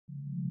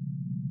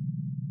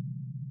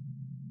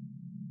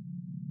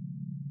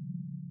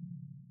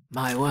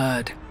My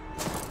word.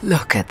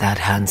 Look at that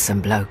handsome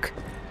bloke.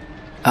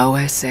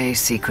 OSA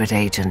secret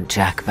agent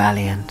Jack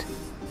Valiant.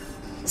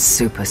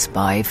 Super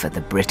spy for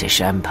the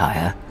British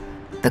Empire.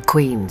 The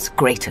Queen's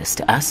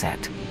greatest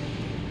asset.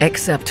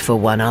 Except for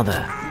one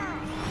other.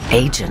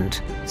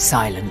 Agent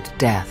Silent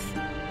Death.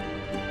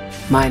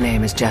 My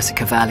name is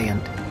Jessica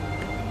Valiant.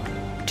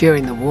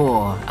 During the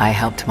war, I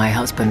helped my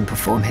husband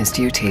perform his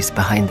duties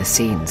behind the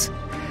scenes.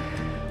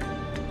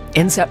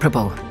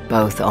 Inseparable,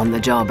 both on the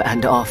job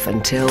and off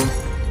until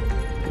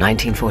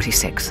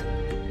 1946.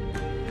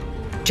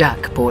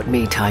 Jack bought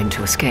me time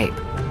to escape.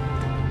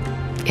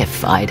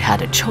 If I'd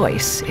had a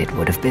choice, it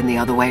would have been the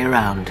other way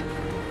around.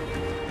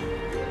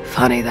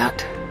 Funny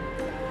that.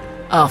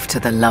 After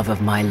the love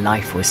of my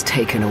life was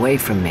taken away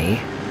from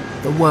me,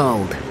 the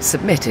world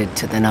submitted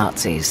to the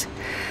Nazis,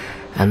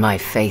 and my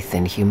faith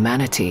in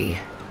humanity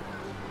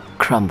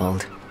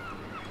crumbled.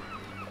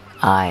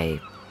 I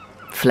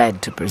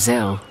fled to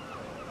Brazil,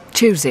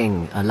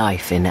 choosing a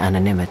life in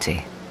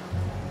anonymity.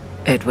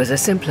 It was a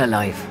simpler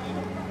life.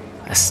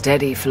 A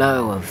steady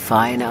flow of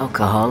fine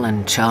alcohol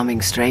and charming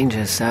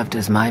strangers served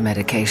as my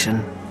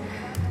medication.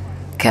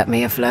 Kept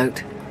me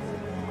afloat,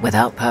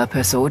 without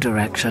purpose or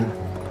direction.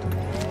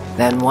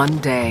 Then one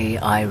day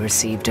I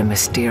received a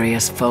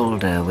mysterious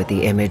folder with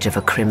the image of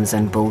a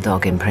crimson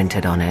bulldog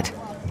imprinted on it.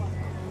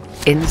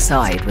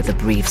 Inside were the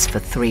briefs for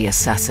 3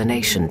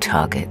 assassination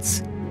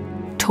targets.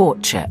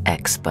 Torture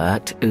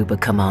expert Über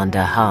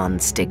Commander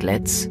Hans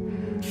Stiglitz,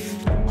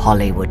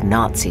 Hollywood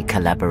Nazi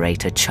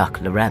collaborator Chuck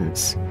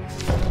Lorentz,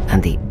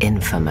 and the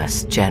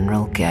infamous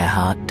General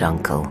Gerhard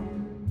Dunkel.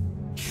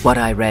 What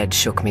I read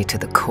shook me to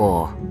the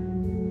core.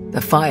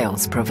 The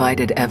files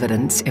provided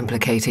evidence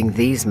implicating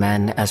these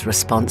men as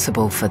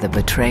responsible for the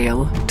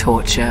betrayal,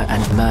 torture,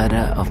 and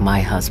murder of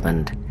my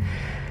husband.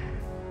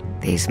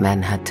 These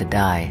men had to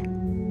die,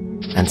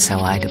 and so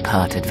I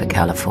departed for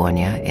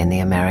California in the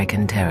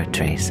American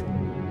territories.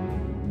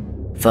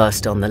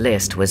 First on the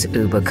list was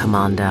Über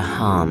Commander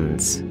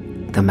Hans,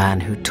 the man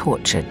who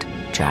tortured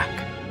Jack.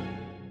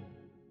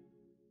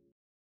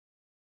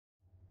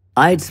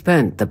 I'd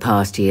spent the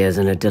past years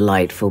in a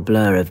delightful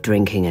blur of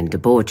drinking and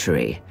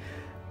debauchery,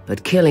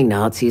 but killing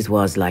Nazis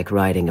was like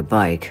riding a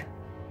bike.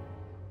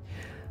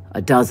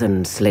 A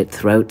dozen slit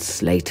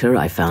throats later,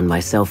 I found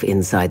myself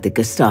inside the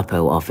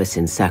Gestapo office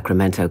in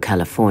Sacramento,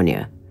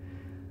 California.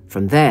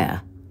 From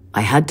there,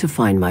 I had to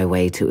find my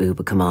way to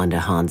Über Commander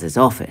Hans's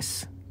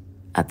office,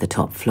 at the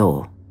top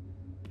floor.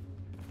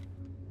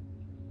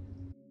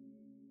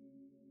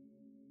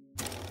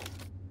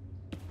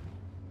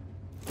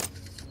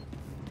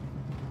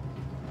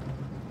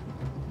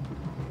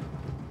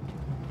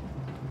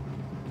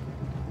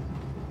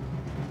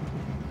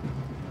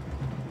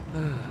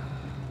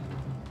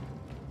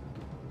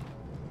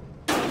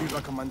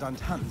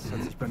 Kommandant Hans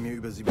hat sich bei mir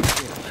über Sie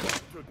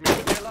beschwert. Tut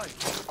mir sehr leid.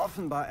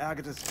 Offenbar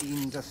ärgert es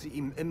ihn, dass Sie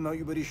ihm immer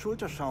über die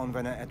Schulter schauen,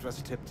 wenn er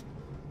etwas tippt.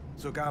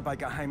 Sogar bei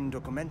geheimen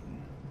Dokumenten.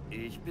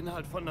 Ich bin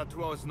halt von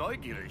Natur aus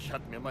neugierig,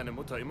 hat mir meine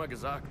Mutter immer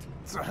gesagt.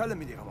 Zur Hölle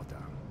mit Ihrer Mutter.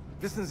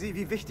 Wissen Sie,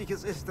 wie wichtig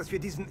es ist, dass wir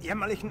diesen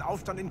jämmerlichen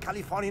Aufstand in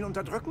Kalifornien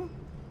unterdrücken?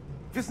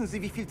 Wissen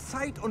Sie, wie viel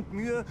Zeit und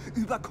Mühe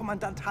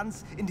Überkommandant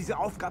Hans in diese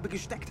Aufgabe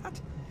gesteckt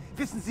hat?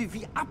 Wissen Sie,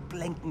 wie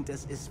ablenkend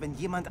es ist, wenn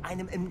jemand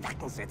einem im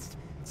Nacken sitzt?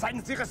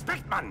 Zeigen Sie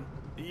Respekt, Mann!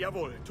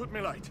 Jawohl, tut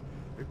mir leid.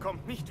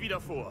 Kommt nicht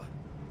wieder vor.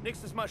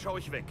 Nächstes Mal schaue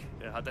ich weg.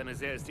 Er hat eine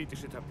sehr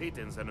ästhetische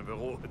Tapete in seinem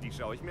Büro. Die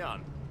schaue ich mir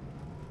an.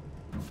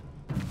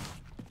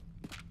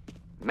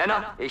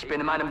 Männer, ich bin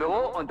in meinem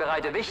Büro und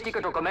bereite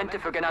wichtige Dokumente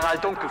für General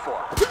Dunkel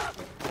vor.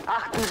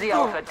 Achten Sie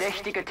auf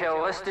verdächtige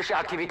terroristische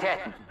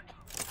Aktivitäten.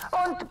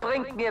 Und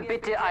bringt mir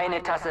bitte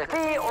eine Tasse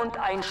Tee und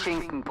ein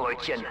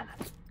Schinkenbrötchen.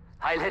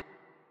 Heil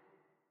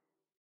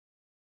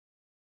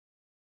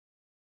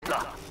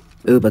Hitler!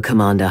 Über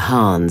Commander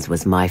Hans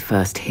was my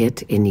first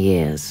hit in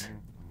years.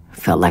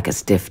 Felt like a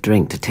stiff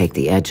drink to take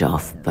the edge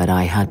off, but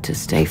I had to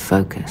stay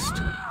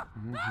focused.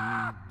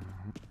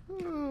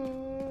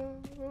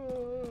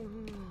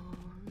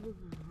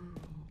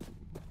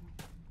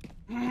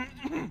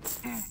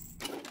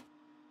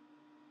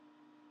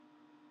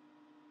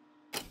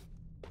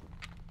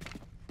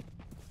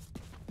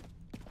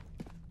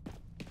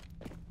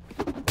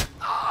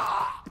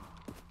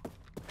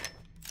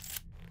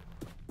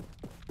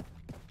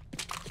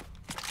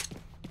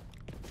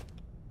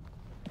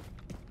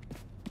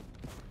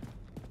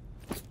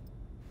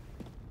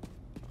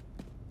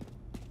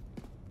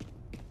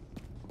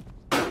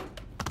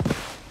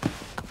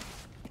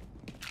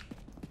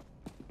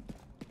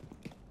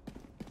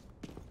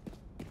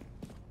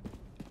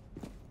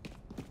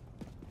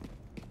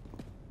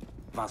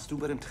 Warst du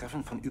bei dem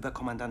Treffen von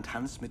Überkommandant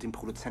Hans mit dem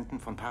Produzenten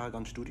von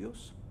Paragon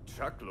Studios?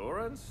 Chuck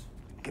Lawrence?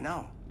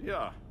 Genau.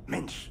 Ja.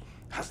 Mensch,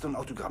 hast du ein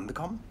Autogramm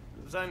bekommen?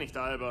 Sei nicht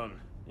albern.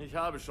 Ich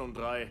habe schon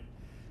 3.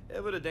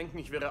 Er würde denken,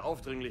 ich wäre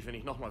aufdringlich, wenn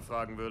ich nochmal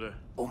fragen würde.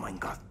 Oh mein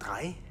Gott,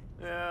 3?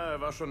 Ja,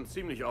 er war schon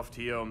ziemlich oft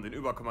hier, um den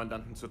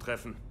Überkommandanten zu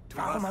treffen.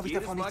 Warum habe ich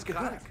davon nichts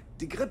krank? gehört?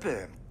 Die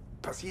Grippe.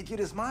 Passiert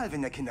jedes Mal,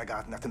 wenn der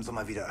Kindergarten nach dem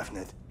Sommer wieder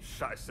öffnet.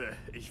 Scheiße,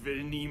 ich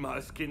will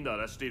niemals Kinder,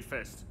 das steht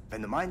fest.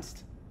 Wenn du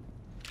meinst.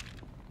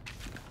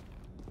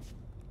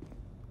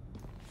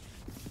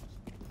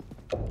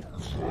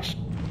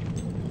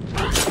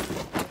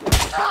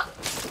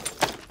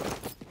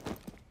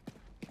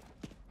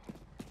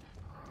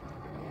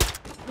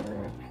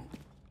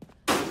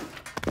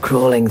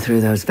 Crawling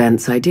through those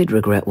vents, I did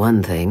regret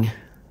one thing.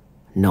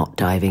 Not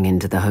diving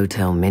into the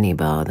hotel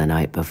minibar the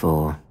night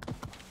before.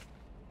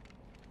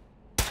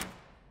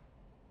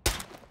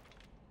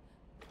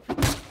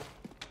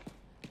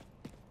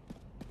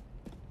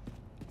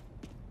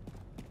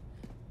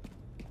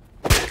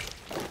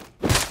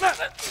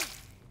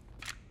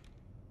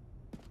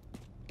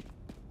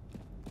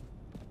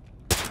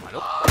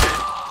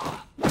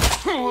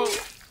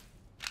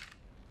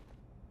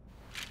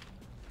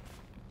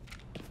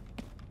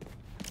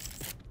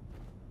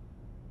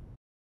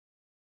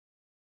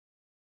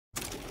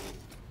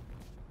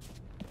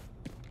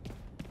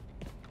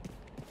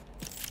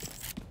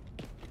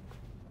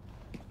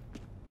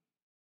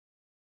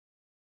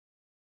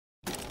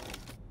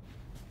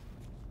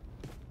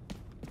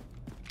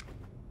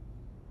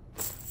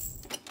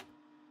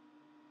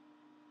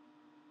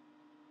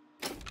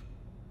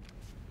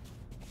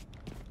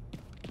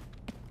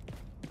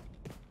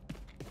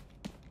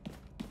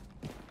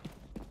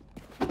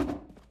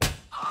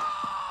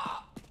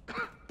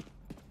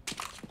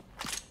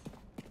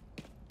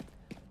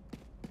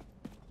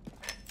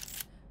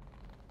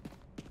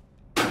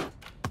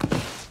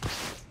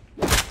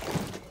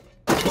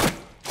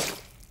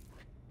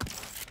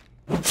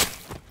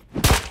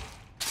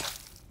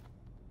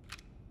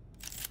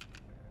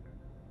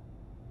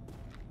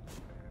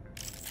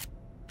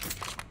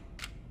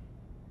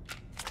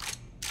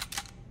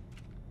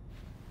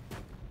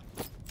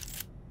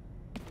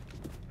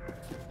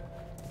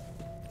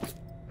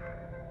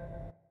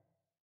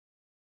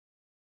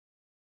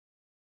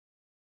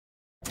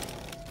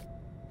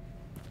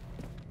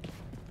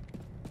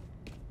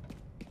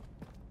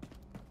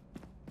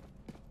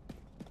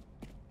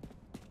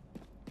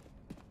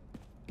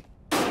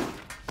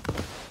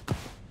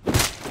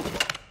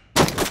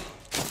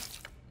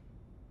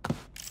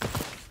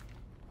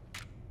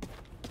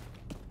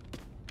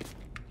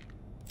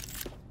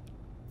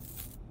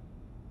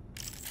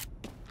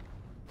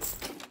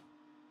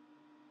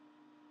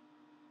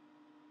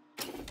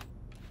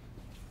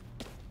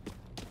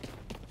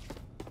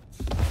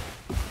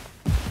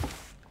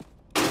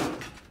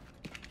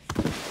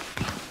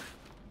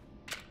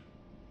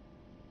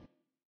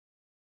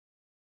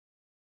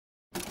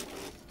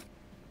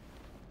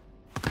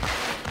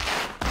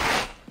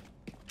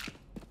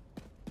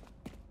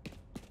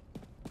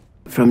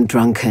 From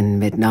drunken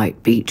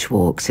midnight beach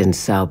walks in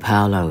Sao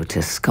Paulo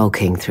to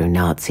skulking through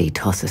Nazi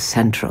Tossa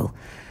Central,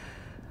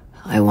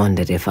 I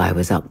wondered if I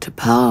was up to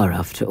par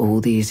after all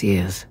these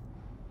years.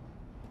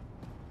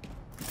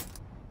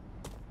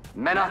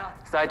 Männer,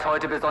 seid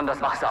heute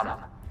besonders wachsam.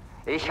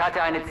 Ich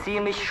hatte eine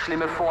ziemlich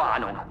schlimme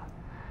Vorahnung.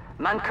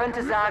 Man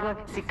könnte sagen,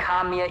 sie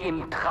kam mir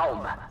im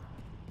Traum.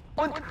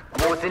 Und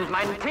wo sind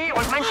mein Tee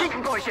und mein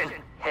Schinkenbrötchen?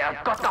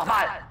 Herrgott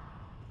nochmal!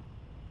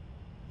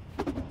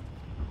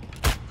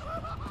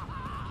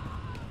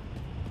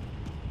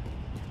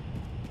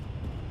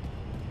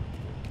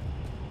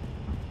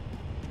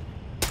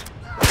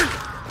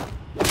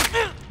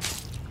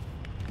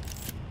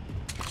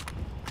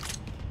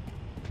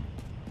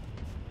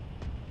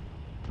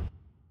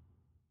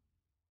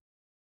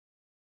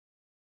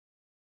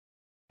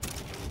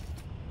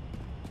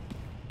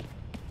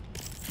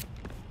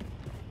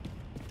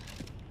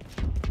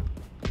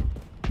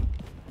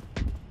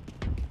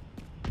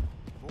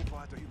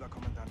 Wovor hat der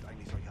Überkommandant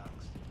eigentlich solche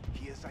Angst?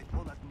 Hier ist seit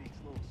Monaten nichts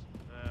los.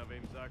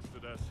 Wem sagst du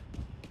das?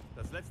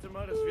 Das letzte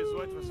Mal, dass wir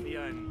so etwas wie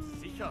ein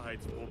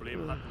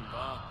Sicherheitsproblem hatten,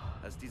 war,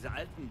 als diese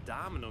alten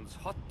Damen uns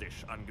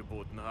Hotdish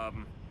angeboten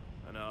haben.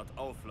 Eine Art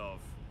Auflauf.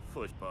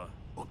 Furchtbar.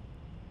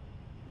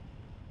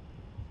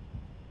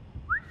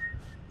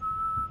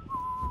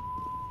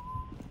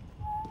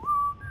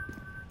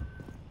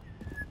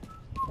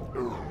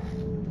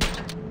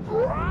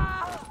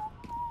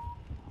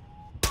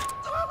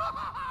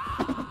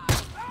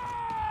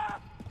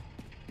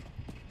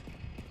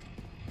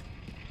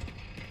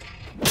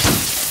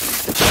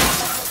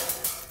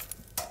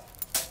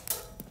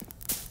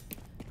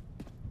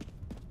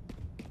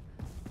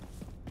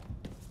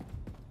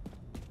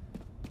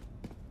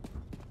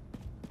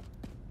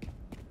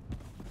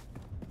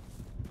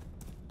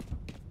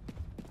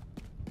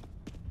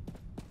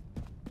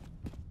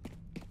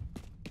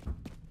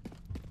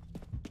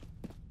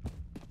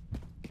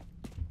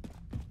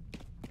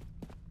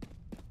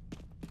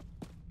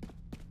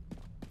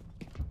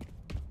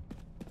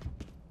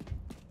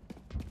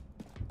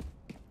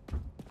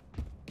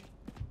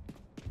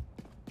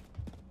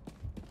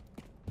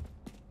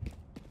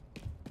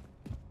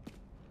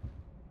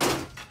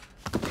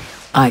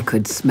 I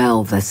could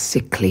smell the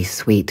sickly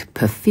sweet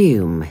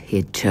perfume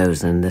he'd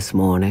chosen this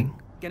morning.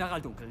 General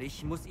Dunkel,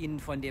 ich muss Ihnen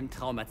von dem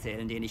Traum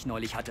erzählen, den ich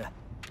neulich hatte.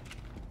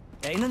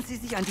 Erinnern Sie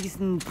sich an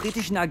diesen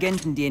britischen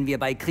Agenten, den wir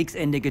bei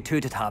Kriegsende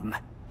getötet haben?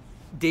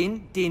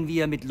 Den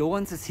wir mit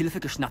Lawrences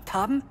Hilfe geschnappt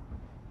haben?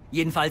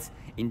 Jedenfalls,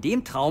 in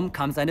dem Traum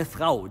kam seine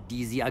Frau,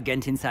 die Sie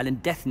Agentin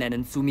Silent Death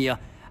nennen, zu mir,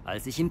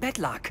 als ich im Bett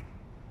lag.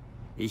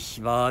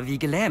 Ich war wie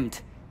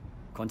gelähmt,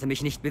 konnte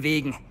mich nicht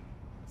bewegen.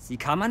 Sie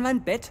kam an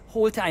mein Bett,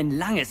 holte ein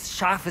langes,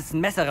 scharfes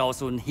Messer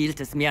raus und hielt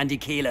es mir an die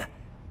Kehle.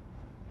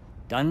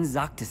 Dann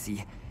sagte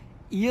sie,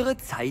 ihre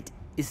Zeit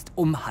ist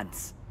um,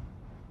 Hans.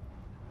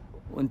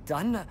 Und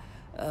dann,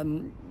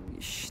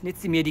 schnitt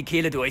sie mir die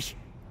Kehle durch.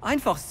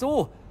 Einfach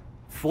so.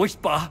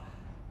 Furchtbar.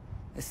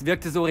 Es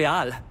wirkte so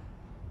real.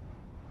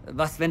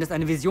 Was, wenn es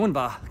eine Vision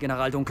war,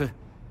 General Dunkel?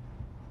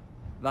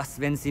 Was,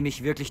 wenn sie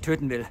mich wirklich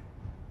töten will?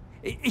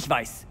 Ich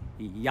weiß.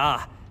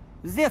 Ja.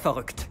 Sehr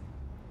verrückt.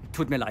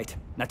 Tut mir leid.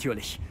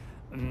 Natürlich.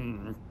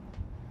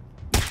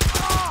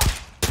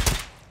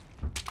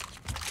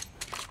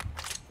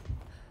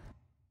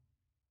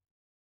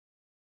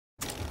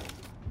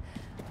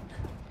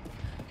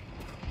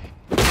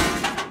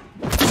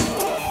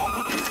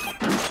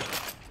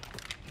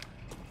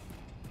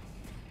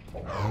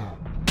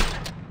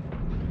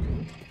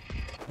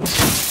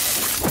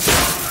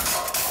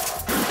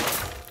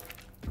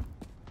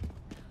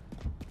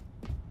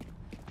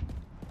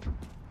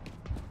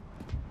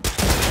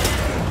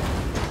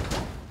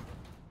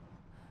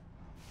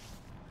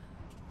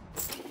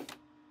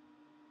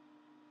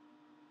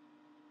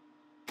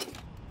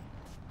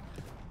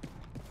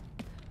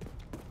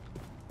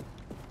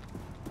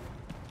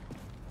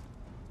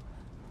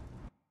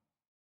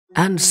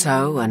 And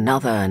so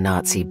another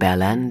Nazi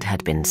bellend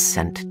had been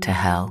sent to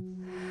hell.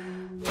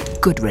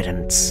 Good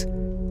riddance,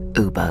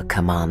 Über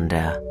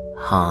Commander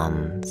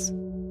Hans.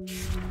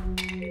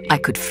 I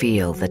could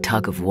feel the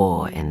tug of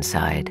war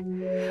inside,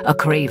 a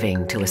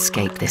craving to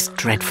escape this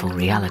dreadful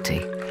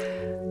reality.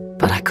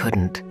 But I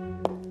couldn't.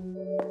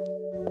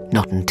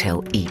 Not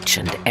until each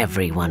and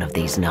every one of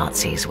these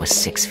Nazis was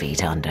 6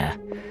 feet under.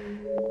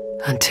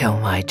 Until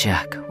my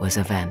Jack was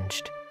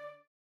avenged.